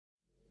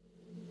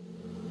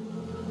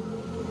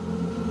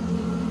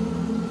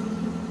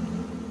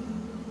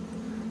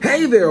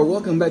Hey there,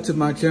 welcome back to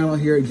my channel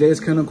here at Jay's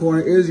Kennel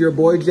Corner. It is your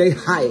boy Jay.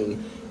 Hi.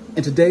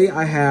 And today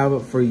I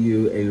have for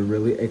you a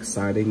really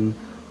exciting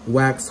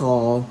wax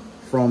haul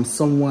from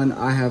someone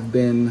I have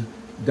been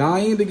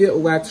dying to get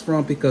wax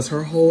from because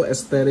her whole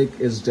aesthetic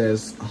is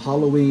just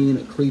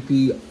Halloween,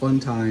 creepy, fun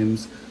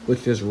times,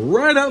 which is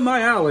right up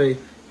my alley.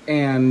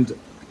 And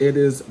it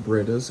is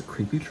Britta's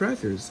Creepy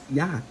Treasures.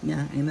 Yeah,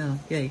 I know.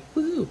 Yay.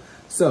 Woohoo.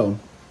 So,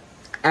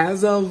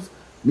 as of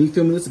me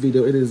filming this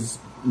video, it is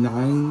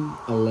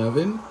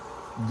 9/11.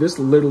 This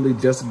literally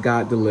just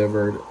got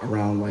delivered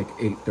around like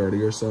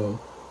 8:30 or so.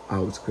 I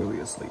was clearly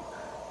asleep,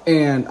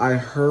 and I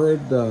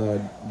heard the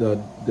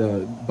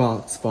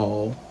box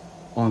fall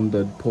on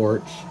the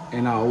porch,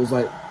 and I was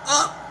like,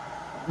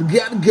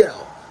 gotta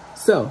go.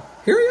 So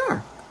here we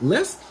are.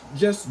 Let's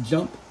just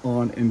jump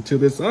on into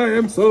this. I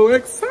am so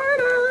excited.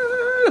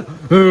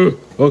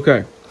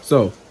 Okay,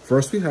 so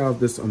first we have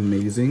this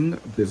amazing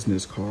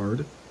business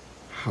card.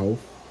 How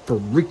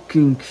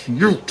freaking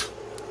cute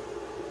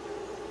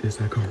is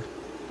that card?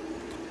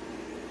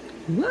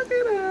 Look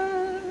at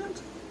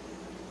that.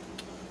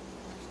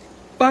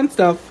 Fun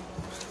stuff.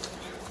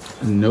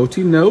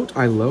 Notey note.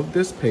 I love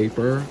this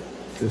paper.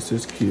 This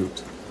is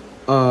cute.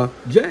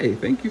 Jay,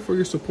 thank you for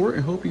your support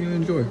and hope you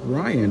enjoy.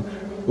 Ryan.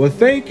 Well,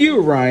 thank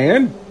you,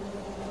 Ryan.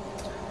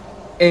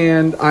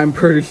 And I'm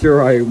pretty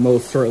sure I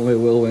most certainly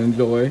will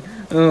enjoy.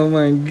 Oh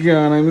my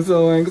god, I'm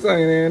so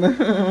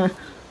excited.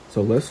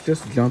 So let's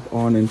just jump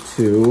on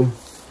into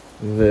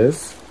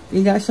this.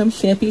 You got some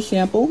champy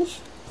samples.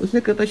 Let's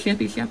look at the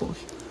champy samples.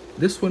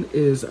 This one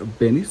is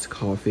Benny's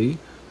Coffee,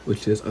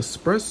 which is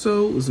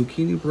espresso,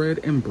 zucchini bread,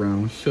 and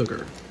brown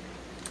sugar.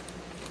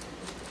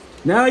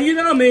 Now, you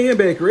know me in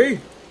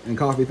bakery and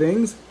coffee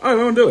things. I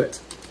don't do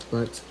it,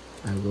 but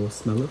I will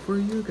smell it for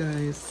you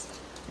guys.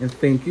 And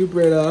thank you,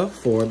 Britta,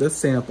 for the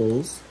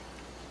samples.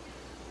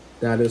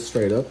 That is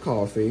straight up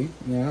coffee.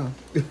 Yeah.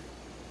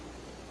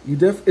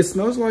 It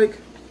smells like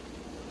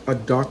a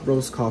dark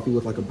roast coffee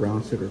with like a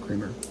brown sugar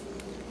creamer.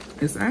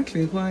 It's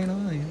actually quite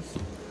nice.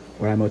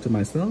 What I to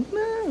myself?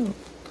 No.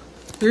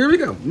 Here we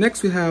go.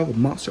 Next we have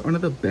Monster Under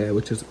the Bed,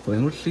 which is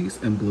flannel sheets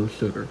and blue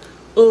sugar.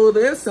 Oh,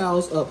 that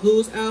sounds up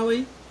whose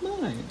alley?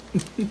 Mine.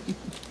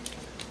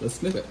 Let's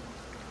sniff it.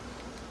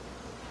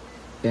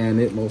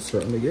 And it most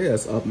certainly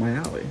is up my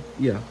alley.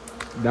 Yeah,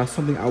 that's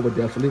something I would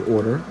definitely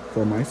order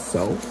for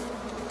myself.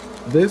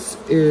 This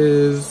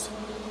is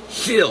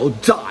She'll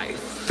Die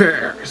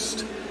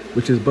First,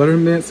 which is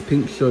buttermints,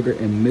 pink sugar,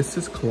 and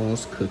Mrs.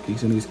 Claus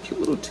cookies, and these cute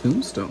little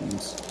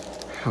tombstones.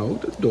 How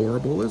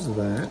adorable is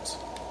that?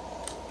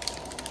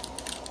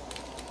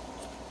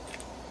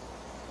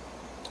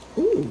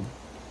 Ooh,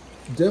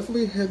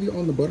 definitely heavy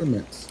on the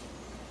buttermints.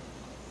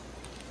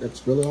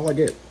 That's really all I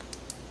get.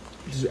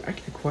 Which is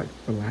actually quite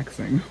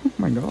relaxing. Oh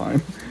my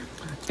god.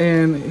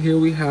 And here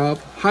we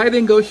have Hide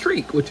and Go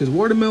Shriek, which is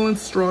watermelon,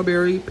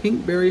 strawberry,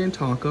 pink berry, and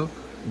tonka.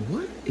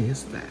 What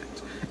is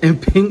that?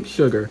 And pink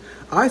sugar.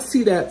 I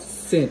see that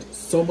scent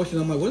so much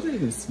and I'm like, what does that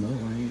even smell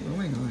like? Oh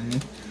my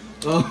god.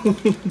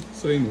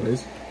 So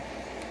anyways.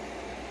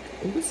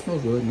 Oh, this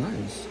smells really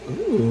nice.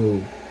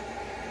 Ooh.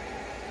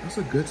 That's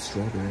a good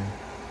strawberry.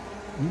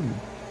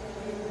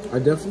 I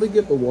definitely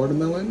get the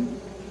watermelon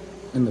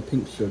and the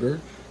pink sugar.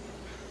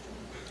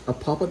 A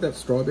pop of that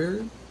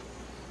strawberry.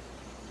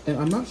 And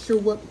I'm not sure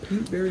what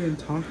pink berry and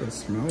tonka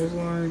smells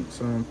like,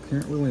 so I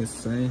can't really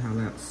say how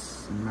that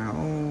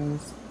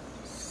smells.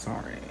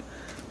 Sorry.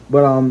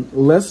 But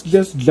let's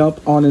just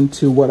jump on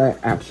into what I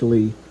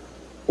actually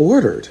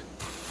ordered.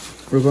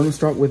 We're going to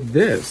start with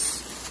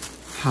this.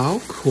 How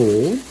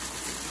cool.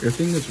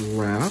 Everything is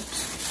wrapped.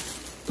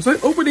 It's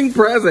like opening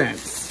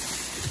presents.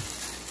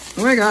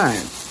 Oh my god.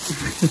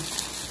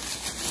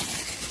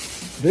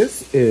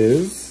 This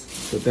is,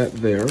 put that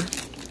there.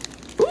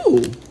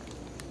 Ooh.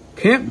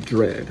 Camp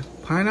Dread.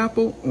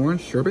 Pineapple,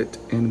 orange sherbet,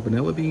 and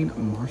vanilla bean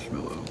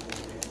marshmallow.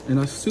 And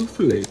a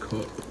souffle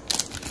cup.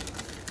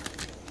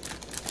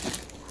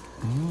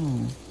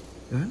 Oh,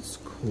 that's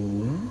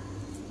cool.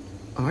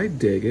 I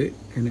dig it.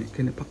 Can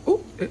it pop?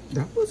 Oh,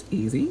 that was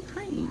easy.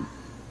 Hi.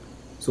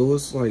 So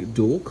it's like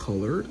dual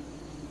colored.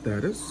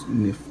 That is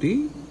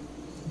nifty.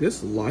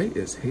 This light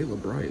is hella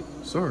bright.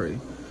 Sorry.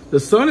 The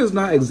sun is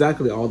not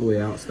exactly all the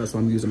way out, so that's why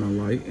I'm using my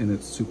light, and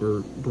it's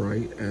super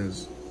bright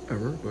as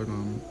ever, but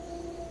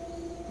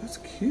that's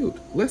cute.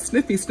 Let's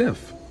sniffy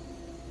sniff.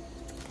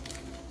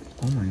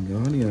 Oh my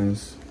god,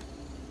 yes.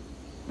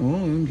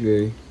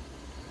 OMG.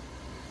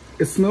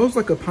 It smells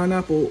like a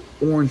pineapple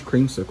orange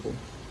creamsicle.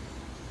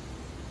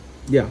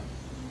 Yeah.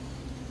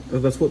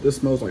 That's what this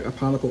smells like, a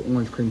pineapple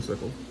orange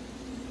creamsicle.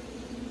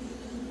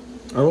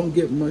 I don't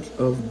get much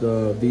of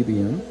the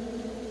VBM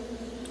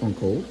on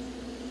cold.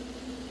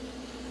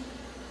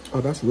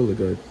 Oh, that's really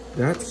good.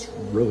 That's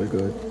really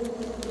good.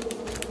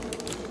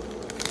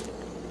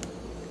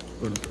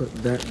 I'm gonna put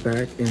that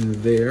back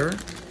in there.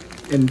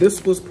 And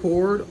this was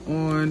poured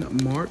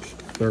on March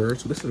 3rd,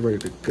 so this is ready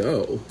to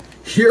go.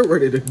 You're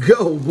ready to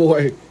go,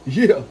 boy.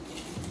 Yeah.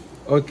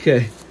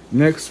 Okay,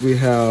 next we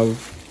have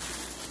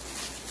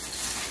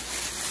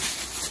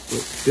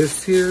with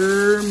this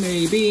here,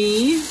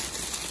 maybe.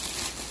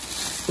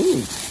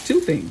 Ooh, two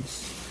things.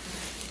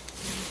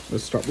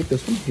 Let's start with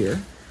this one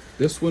here.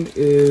 This one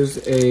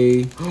is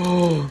a,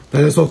 oh,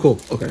 that is so cool.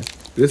 Okay,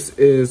 this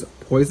is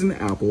Poison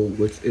Apple,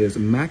 which is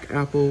Mac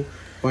Apple,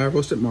 Fire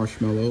Roasted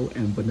Marshmallow,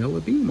 and Vanilla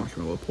Bean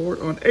Marshmallow, poured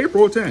on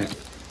April 10th.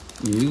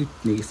 You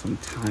need some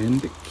time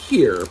to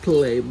cure,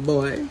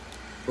 Playboy.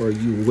 Or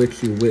you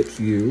witch,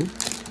 you.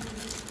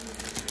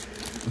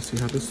 Let's see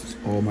how this is.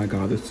 Oh my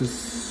God, this is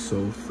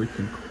so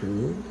freaking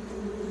cool.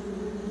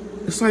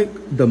 It's like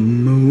the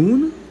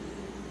moon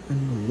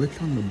and the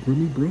witch on the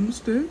broomy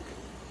broomstick.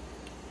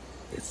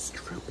 It's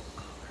triple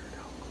colored.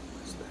 How cool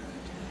is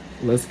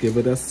that? Let's give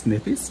it a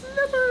sniffy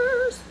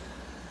sniffers.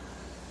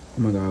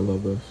 Oh my God, I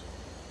love this.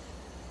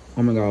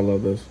 Oh my God, I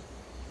love this.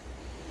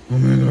 Oh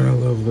my God, I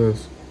love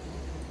this.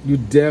 You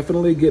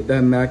definitely get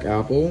that Mac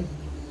Apple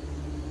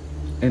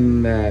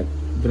and that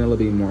Vanilla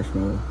Bean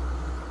Marshmallow.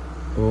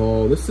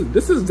 Oh, this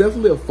is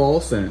definitely a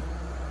fall scent,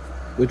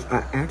 which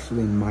I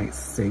actually might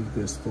save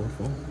this for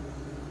fall.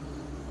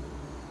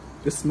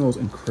 This smells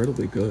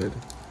incredibly good,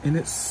 and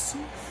it's so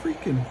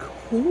freaking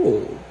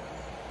cool.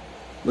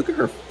 Look at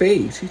her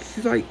face.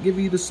 She's like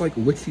giving you this like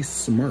witchy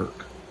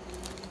smirk.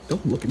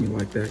 Don't look at me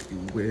like that, you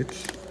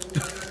witch.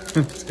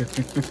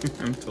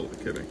 I'm totally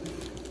kidding.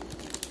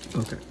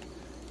 Okay,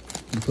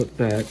 put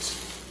that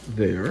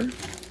there.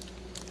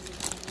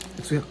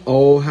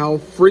 Oh, how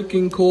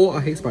freaking cool.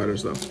 I hate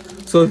spiders though.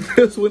 So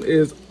this one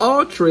is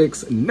All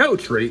Tricks, No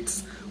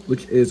Treats,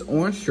 which is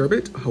orange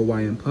sherbet,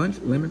 Hawaiian punch,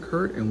 lemon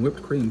curd, and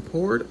whipped cream,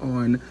 poured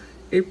on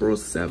April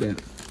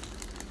 7th.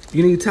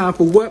 You need time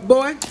for what,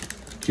 boy?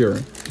 Cure.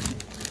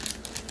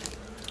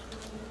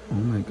 Oh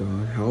my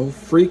God, how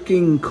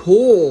freaking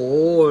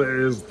cool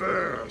is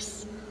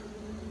this?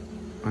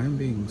 I'm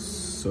being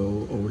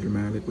so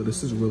overdramatic, but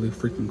this is really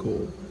freaking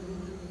cool.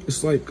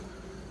 It's like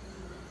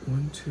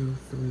 1, 2,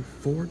 3,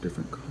 4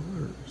 different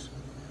colors.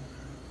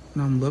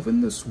 And I'm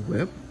loving this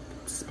web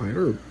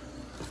spider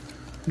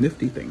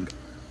nifty thing.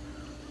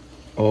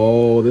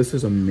 Oh, this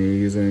is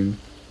amazing.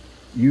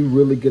 You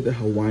really get the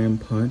Hawaiian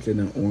punch and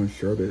the orange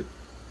sherbet.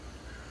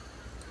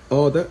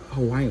 Oh, that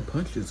Hawaiian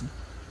punch is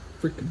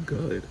freaking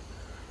good.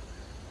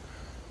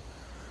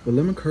 The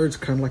lemon curd is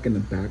kind of like in the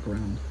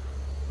background.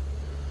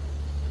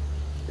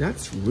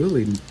 That's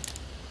really,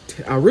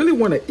 I really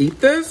want to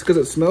eat this because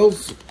it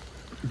smells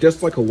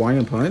just like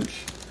Hawaiian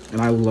punch.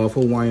 And I love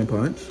Hawaiian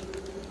punch.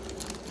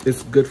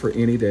 It's good for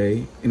any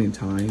day,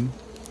 anytime,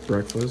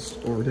 breakfast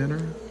or dinner.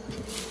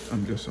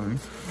 I'm just saying.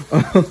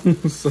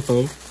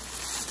 So,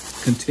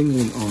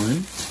 continuing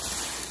on.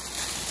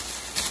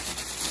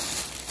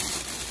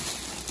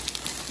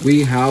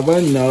 We have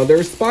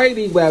another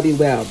Spidey Webby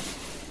Web.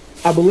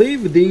 I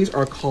believe these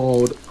are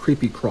called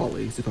Creepy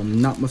Crawlies, if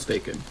I'm not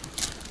mistaken.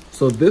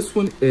 So this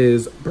one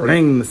is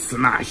Brain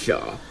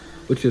Smasher,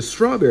 which is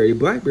strawberry,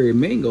 blackberry,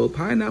 mango,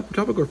 pineapple,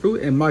 tropical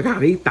fruit, and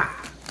margarita.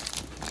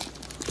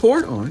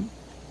 Poured on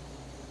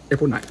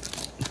April 9th.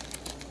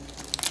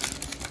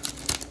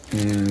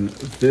 And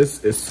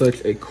this is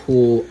such a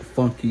cool,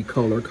 funky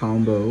color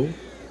combo.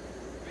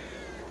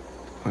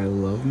 I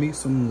love me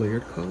some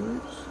layered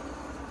colors.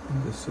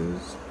 And this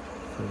is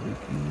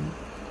freaking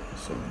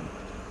awesome.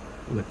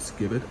 Let's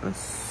give it a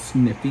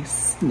sniffy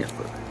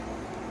sniffer.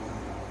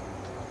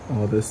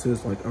 Oh, this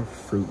is like a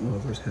fruit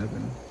lover's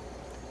heaven,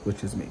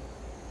 which is me.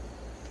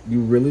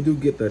 You really do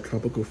get that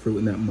tropical fruit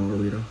in that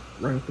margarita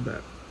right off the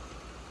bat.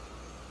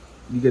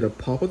 You get a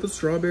pop of the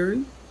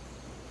strawberry,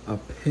 a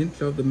pinch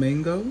of the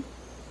mango,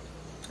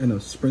 and a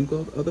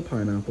sprinkle of the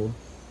pineapple.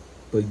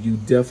 But you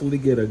definitely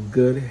get a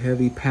good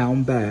heavy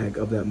pound bag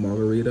of that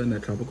margarita and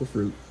that tropical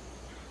fruit.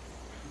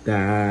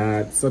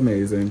 That's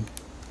amazing.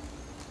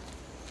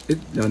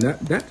 Now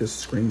that just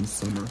screams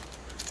summer.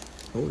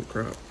 Holy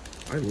crap.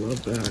 I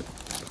love that.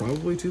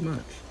 Probably too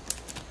much.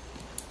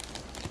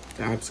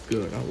 That's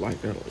good. I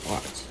like that a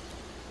lot.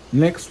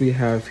 Next we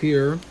have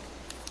here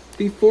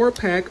the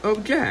 4-pack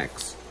of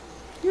Jacks.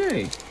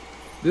 Yay.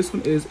 This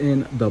one is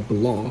in the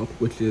Blob,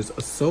 which is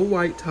a So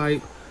White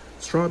type,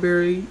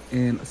 strawberry,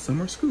 and a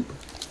summer scoop.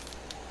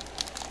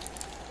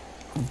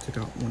 I'll take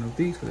out one of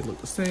these because they look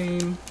the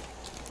same.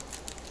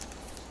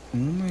 Oh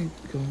my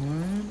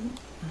God.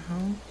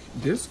 How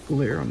this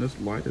glare on this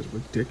light is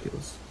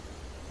ridiculous.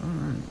 All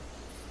right.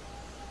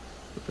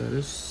 But that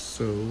is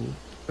so,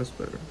 that's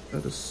better.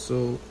 That is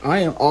so, I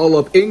am all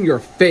up in your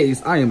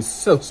face. I am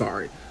so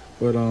sorry.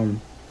 But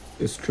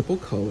it's triple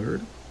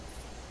colored.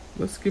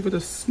 Let's give it a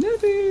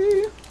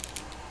sniffy.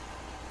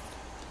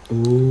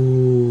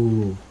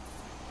 Ooh.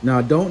 Now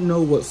I don't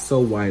know what So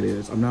White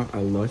is. I'm not a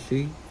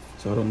lushy,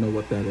 so I don't know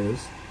what that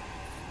is.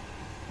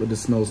 But it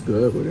smells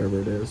good, whatever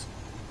it is.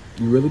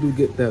 You really do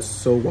get that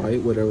So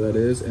White, whatever that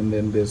is, and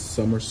then this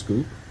summer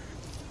scoop.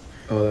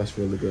 Oh, that's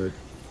really good.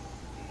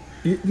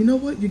 You know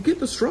what? You get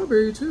the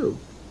strawberry too.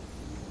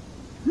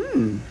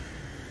 And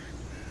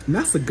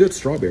that's a good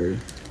strawberry.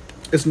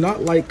 It's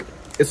not like,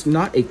 it's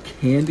not a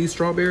candy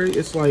strawberry.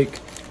 It's like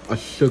a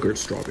sugared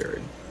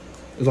strawberry.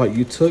 It's like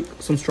you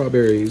took some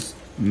strawberries,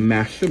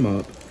 mashed them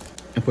up,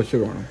 and put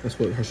sugar on them. That's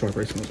what her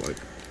strawberry smells like.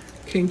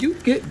 Can you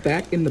get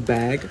back in the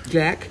bag,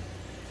 Jack?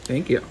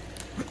 Thank you.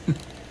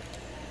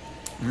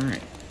 All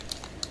right.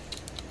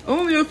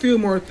 Only a few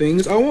more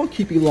things. I won't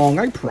keep you long,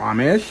 I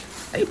promise.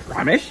 I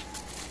promise.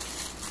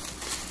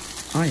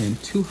 I am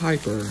too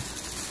hyper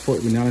for it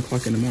to be 9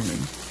 o'clock in the morning.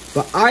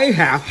 But I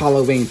have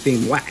Halloween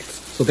themed wax.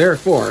 So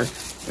therefore,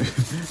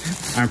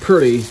 I'm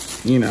pretty,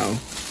 you know,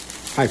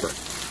 hyper.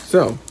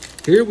 So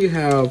here we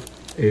have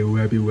a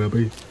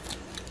Webby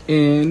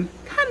in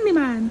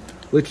Candyman,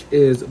 which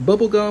is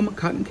bubblegum,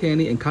 cotton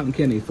candy, and cotton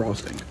candy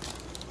frosting.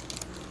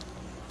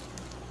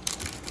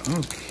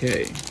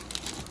 Okay,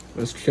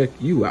 let's check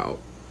you out.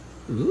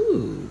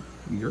 Ooh,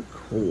 you're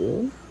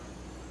cool.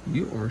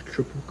 You are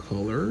triple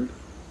colored.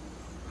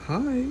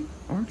 Hi,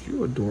 aren't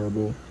you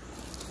adorable?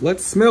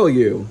 Let's smell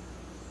you.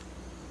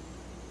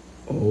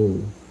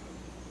 Oh,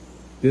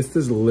 this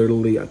is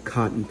literally a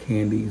cotton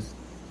candy's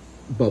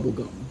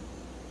bubblegum.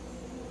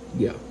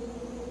 Yeah,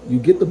 you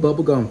get the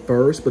bubblegum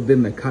first, but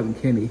then the cotton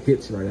candy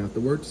hits right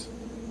afterwards.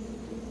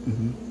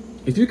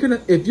 If you can,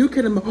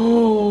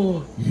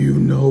 oh, you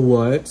know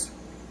what?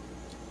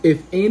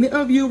 If any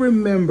of you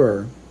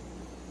remember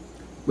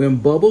when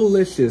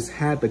Bubblicious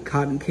had the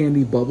cotton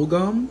candy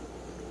bubblegum,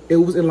 it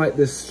was in like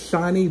this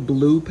shiny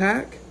blue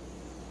pack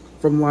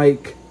from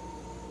like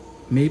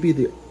maybe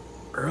the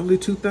early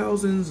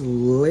 2000s,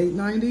 late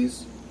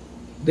 90s.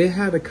 They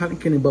had a cotton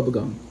candy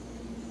bubblegum.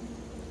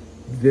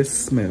 This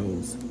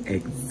smells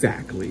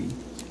exactly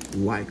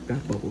like that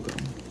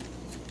bubblegum.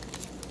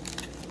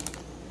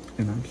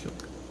 And I'm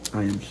shook.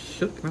 I am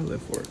shook and I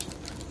live for it.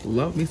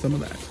 Love me some of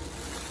that.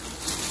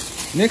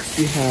 Next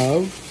we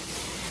have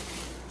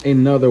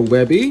another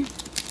Webby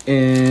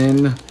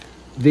in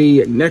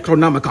the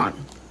Necronomicon,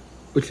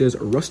 which is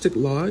Rustic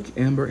Lodge,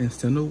 Amber and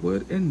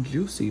Sandalwood, and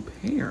Juicy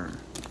Pear.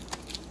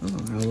 Oh,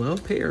 I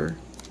love pear.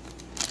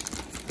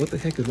 What the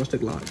heck is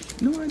Rustic Lodge?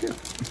 No idea.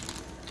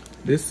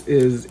 This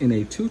is in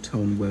a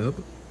two-tone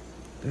web.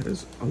 That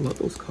is, I love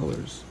those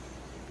colors.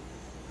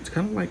 It's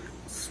kind of like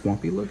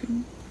swampy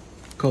looking,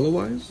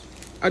 color-wise.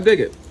 I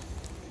dig it.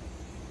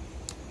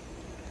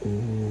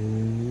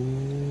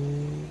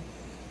 Ooh,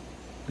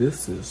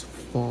 this is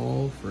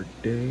fall for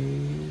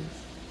days.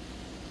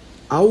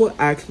 I will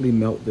actually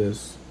melt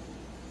this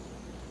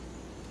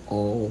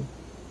all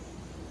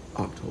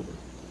October.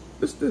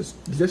 Just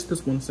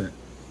this one scent,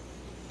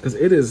 because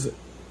it is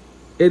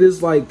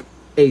like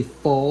a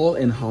fall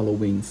and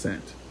Halloween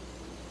scent.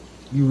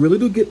 You really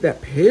do get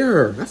that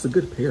pear. That's a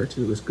good pear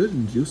too. It's good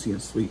and juicy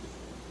and sweet.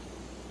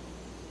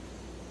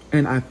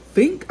 And I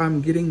think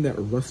I'm getting that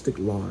Rustic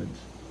Lodge.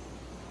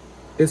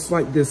 It's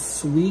like this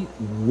sweet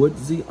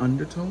woodsy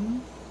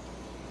undertone.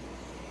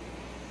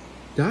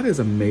 That is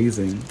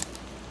amazing.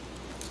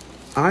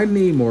 I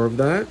need more of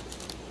that.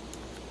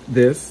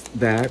 This,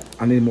 that.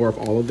 I need more of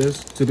all of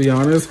this, to be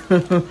honest.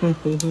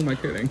 Who am I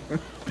kidding?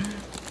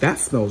 That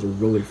smells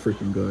really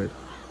freaking good.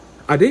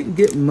 I didn't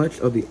get much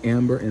of the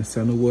amber and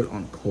sandalwood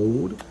on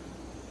cold,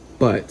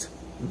 but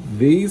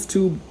these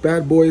two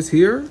bad boys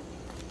here,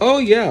 oh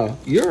yeah,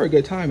 you're a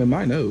good time in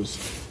my nose.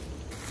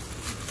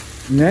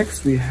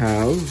 Next we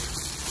have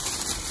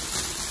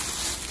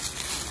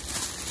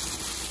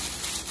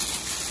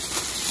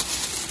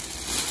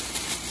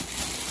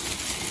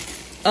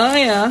oh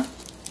yeah,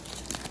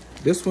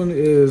 this one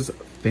is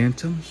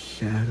Phantom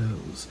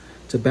Shadows,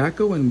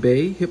 Tobacco and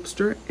Bay,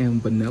 Hipster,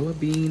 and Vanilla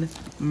Bean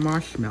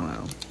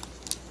Marshmallow.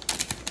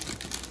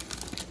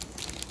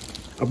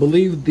 I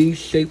believe these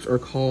shapes are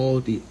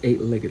called the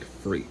 8-legged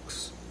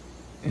freaks.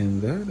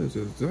 And that is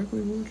exactly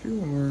what you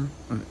are,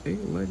 an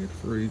 8-legged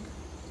freak.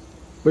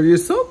 But you're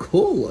so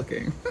cool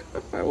looking.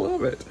 I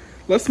love it.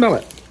 Let's smell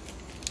it.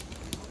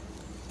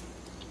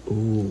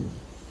 Ooh.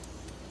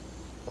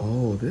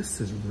 Oh,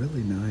 this is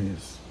really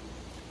nice.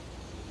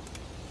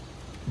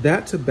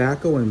 That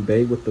Tobacco and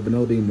Bay with the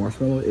Vanilla Bean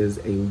Marshmallow is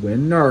a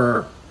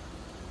winner.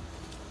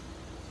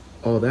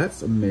 Oh,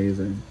 that's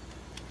amazing.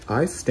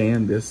 I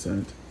stand this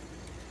scent.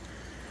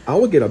 I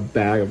would get a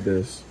bag of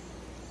this.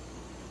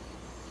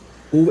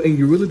 Ooh, and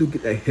you really do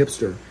get that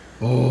hipster.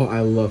 Oh, I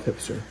love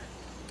hipster.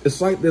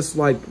 It's like this,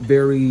 like,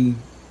 very,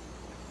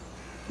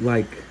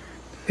 like,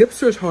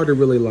 hipster is hard to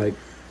really, like,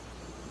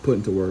 put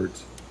into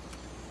words.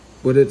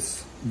 But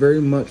it's very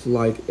much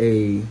like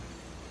a,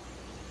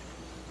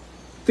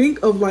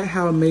 think of like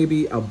how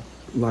maybe a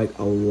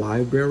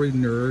library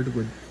nerd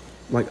would,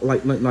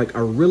 like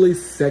a really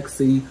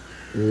sexy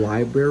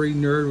library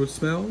nerd would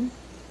smell.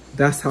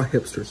 That's how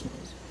hipster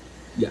smells.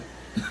 Yeah.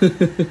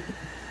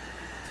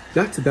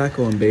 That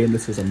Tobacco and Bay, and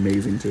this is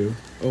amazing too.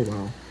 Oh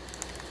wow,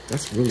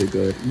 that's really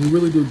good. You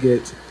really do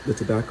get the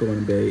Tobacco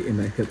and Bay in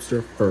that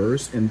hipster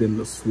first, and then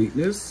the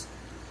sweetness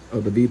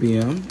of the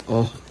BBM.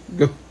 Oh,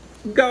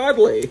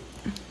 godly.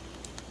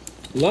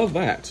 Love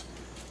that.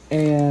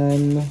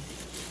 And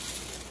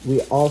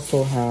we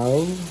also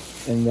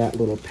have in that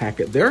little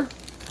packet there,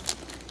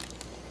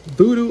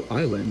 Voodoo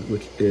Island,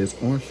 which is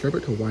orange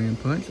sherbet, Hawaiian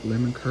punch,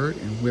 lemon curd,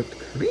 and whipped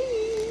cream.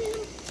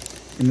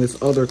 And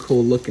this other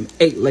cool looking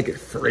 8-legged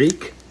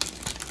freak.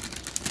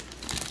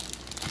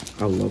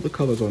 I love the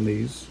colors on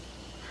these.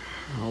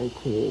 How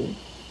cool.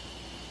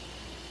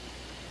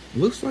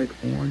 Looks like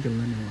orange and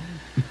lemon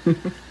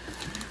lime.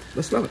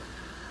 Let's smell it.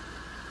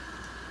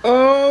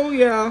 Oh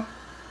yeah.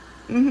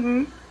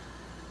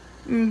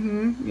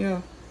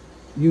 Yeah.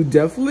 You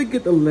definitely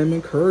get the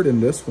lemon curd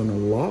in this one a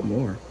lot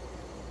more.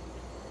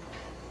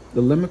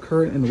 The lemon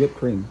curd and the whipped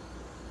cream.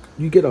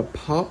 You get a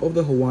pop of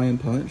the Hawaiian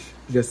punch,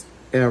 just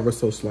ever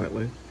so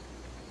slightly.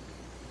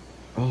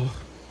 Oh,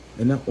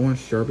 and that orange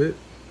sherbet,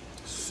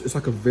 it's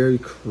like a very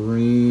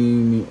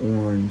creamy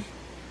orange.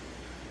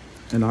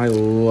 And I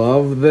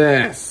love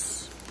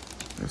this.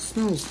 That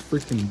smells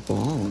freaking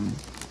bomb.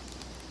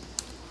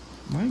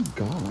 My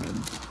God,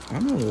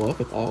 I'm in love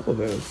with all of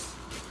this.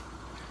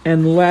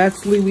 And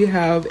lastly, we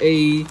have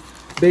a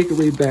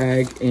bakery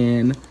bag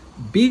in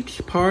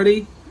Beach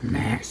Party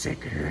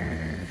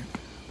Massacre,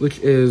 which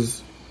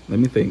is, let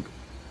me think,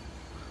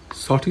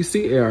 salty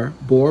sea air,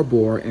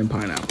 boar, and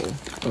pineapple.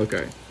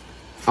 Okay.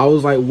 I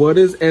was like, what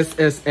is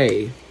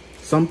SSA?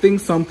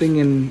 Something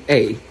in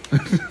A.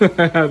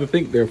 I had to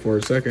think there for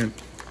a second.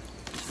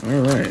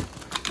 All right.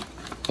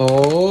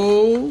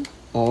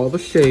 All the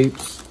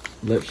shapes.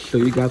 Let's show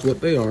you guys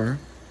what they are.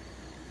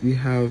 We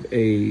have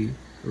a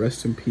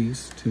rest in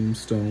peace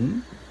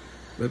tombstone.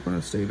 They're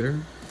gonna stay there.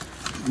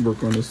 We're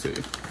gonna see.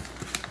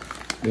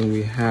 Then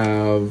we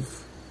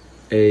have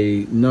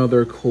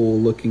another cool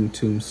looking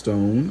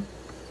tombstone.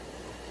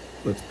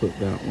 Let's put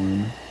that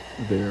one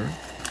there.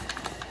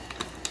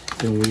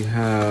 Then we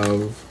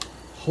have,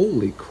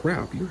 holy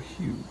crap, you're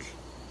huge.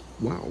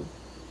 Wow.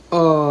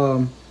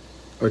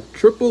 A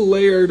triple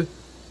layered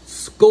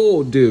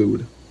skull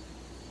dude.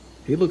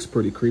 He looks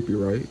pretty creepy,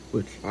 right?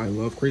 Which I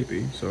love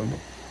creepy, so I'm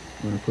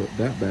gonna put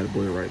that bad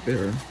boy right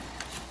there.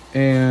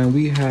 And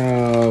we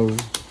have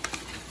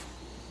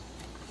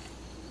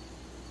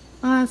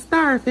a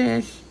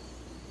starfish.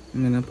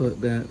 I'm gonna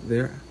put that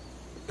there.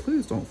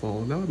 Please don't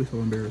fall. That would be so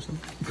embarrassing.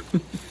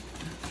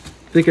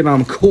 Thinking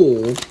I'm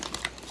cool.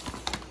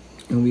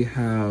 And we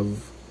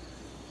have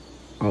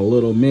a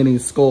little mini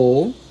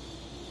skull.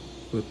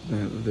 Put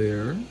that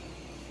there.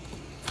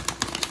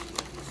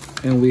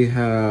 And we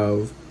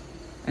have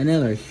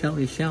another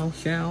shelly shell.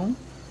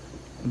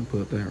 And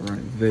put that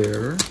right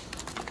there.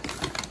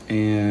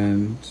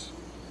 And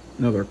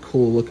another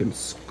cool looking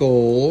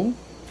skull.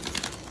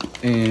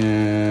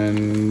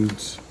 And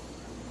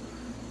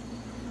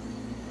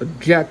a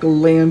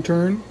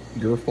jack-o'-lantern.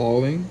 You're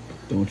falling.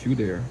 Don't you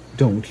dare.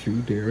 Don't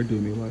you dare do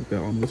me like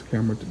that on this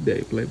camera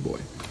today, Playboy.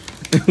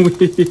 And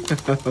we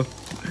have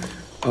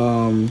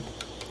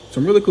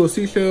some really cool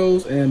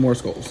seashells and more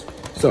skulls.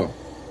 So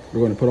we're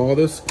going to put all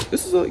this.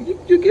 This is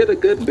you get a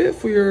good bit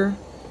for your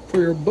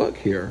buck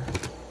here.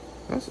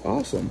 That's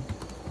awesome.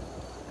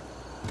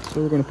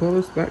 So we're going to put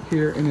this back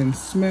here and then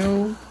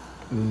smell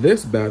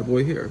this bad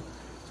boy here.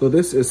 So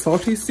this is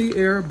salty sea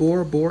air,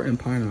 boar, and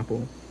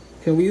pineapple.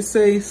 Can we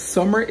say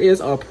summer is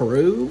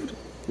approved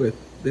with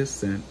this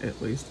scent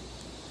at least?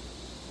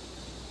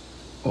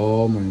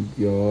 Oh my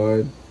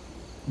God.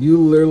 You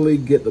literally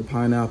get the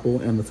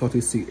pineapple and the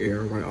salty sea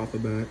air right off the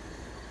bat.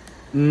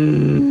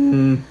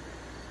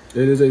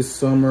 It is a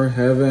summer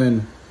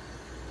heaven.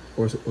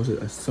 Or is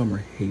it a summer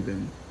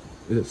haven?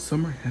 Is it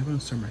summer heaven or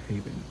summer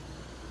haven?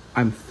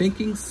 I'm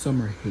thinking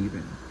summer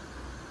haven.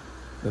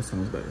 That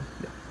sounds better,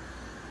 yeah.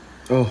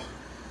 Oh,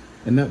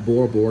 and that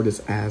board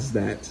just adds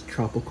that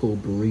tropical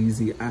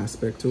breezy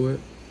aspect to it.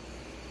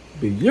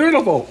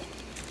 Beautiful.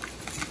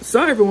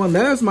 So everyone,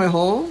 that is my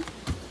haul.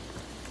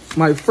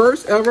 My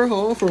first ever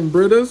haul from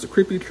Britta's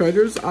Creepy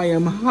Treasures. I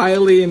am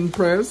highly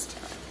impressed.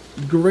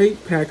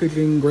 Great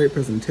packaging, great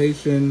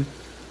presentation.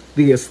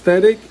 The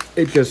aesthetic,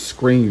 it just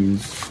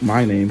screams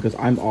my name because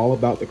I'm all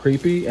about the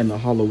creepy and the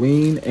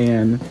Halloween.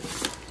 And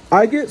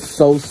I get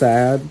so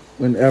sad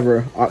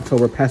whenever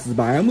October passes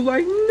by. I'm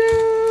like,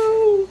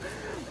 no,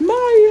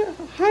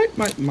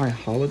 my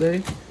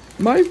holiday,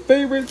 my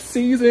favorite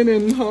season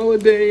and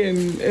holiday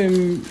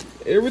and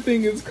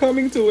everything is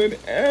coming to an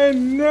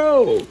end.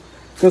 No,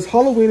 because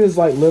Halloween is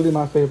like literally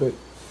my favorite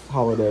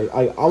holiday.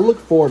 I look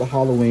forward to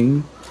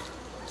Halloween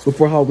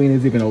before Halloween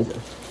is even over.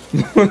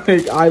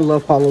 Like, I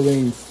love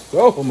Halloween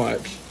so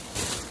much.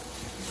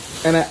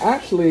 And I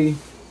actually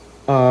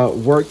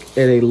work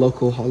at a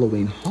local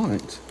Halloween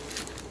haunt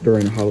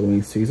during the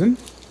Halloween season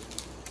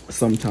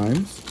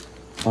sometimes.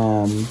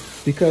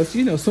 Because,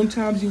 you know,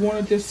 sometimes you want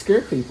to just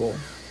scare people.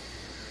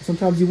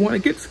 Sometimes you want to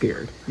get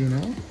scared, you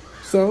know?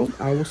 So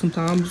I will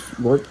sometimes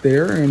work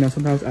there, and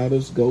sometimes I'll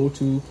just go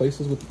to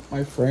places with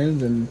my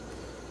friends and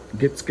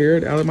get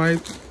scared out of my,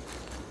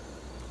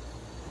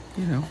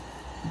 you know,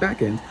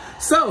 back end.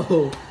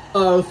 So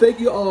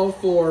thank you all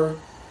for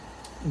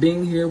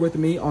being here with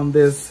me on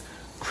this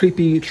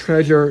creepy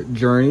treasure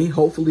journey.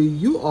 Hopefully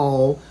you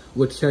all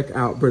would check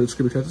out Britta's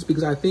Creepy Treasures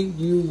because I think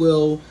you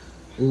will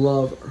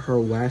love her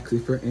wax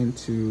if you're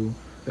into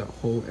the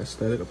whole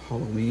aesthetic of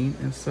Halloween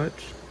and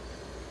such.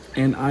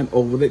 And I'm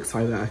overly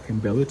excited. I can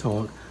barely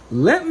talk.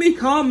 Let me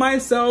calm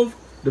myself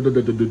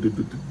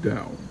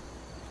down.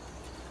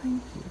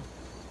 Thank you.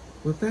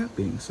 With that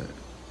being said,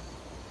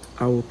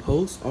 I will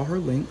post all her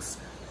links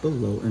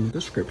below in the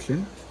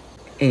description.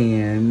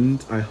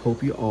 And I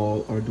hope you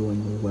all are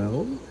doing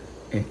well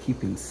and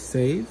keeping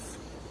safe.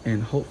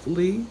 And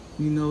hopefully,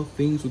 you know,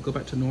 things will go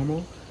back to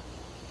normal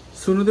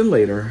sooner than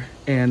later.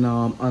 And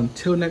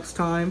until next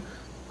time,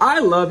 I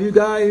love you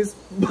guys.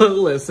 But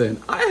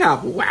listen, I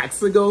have wax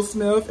to go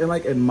sniff and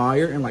like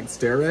admire and like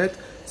stare at.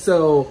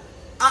 So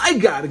I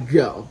gotta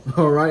go.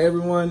 All right,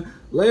 everyone.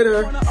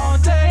 Later. Come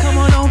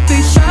on, don't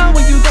be shy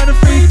when you got a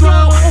free throw.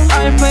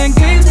 I ain't playing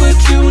games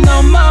with you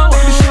no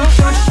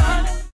more.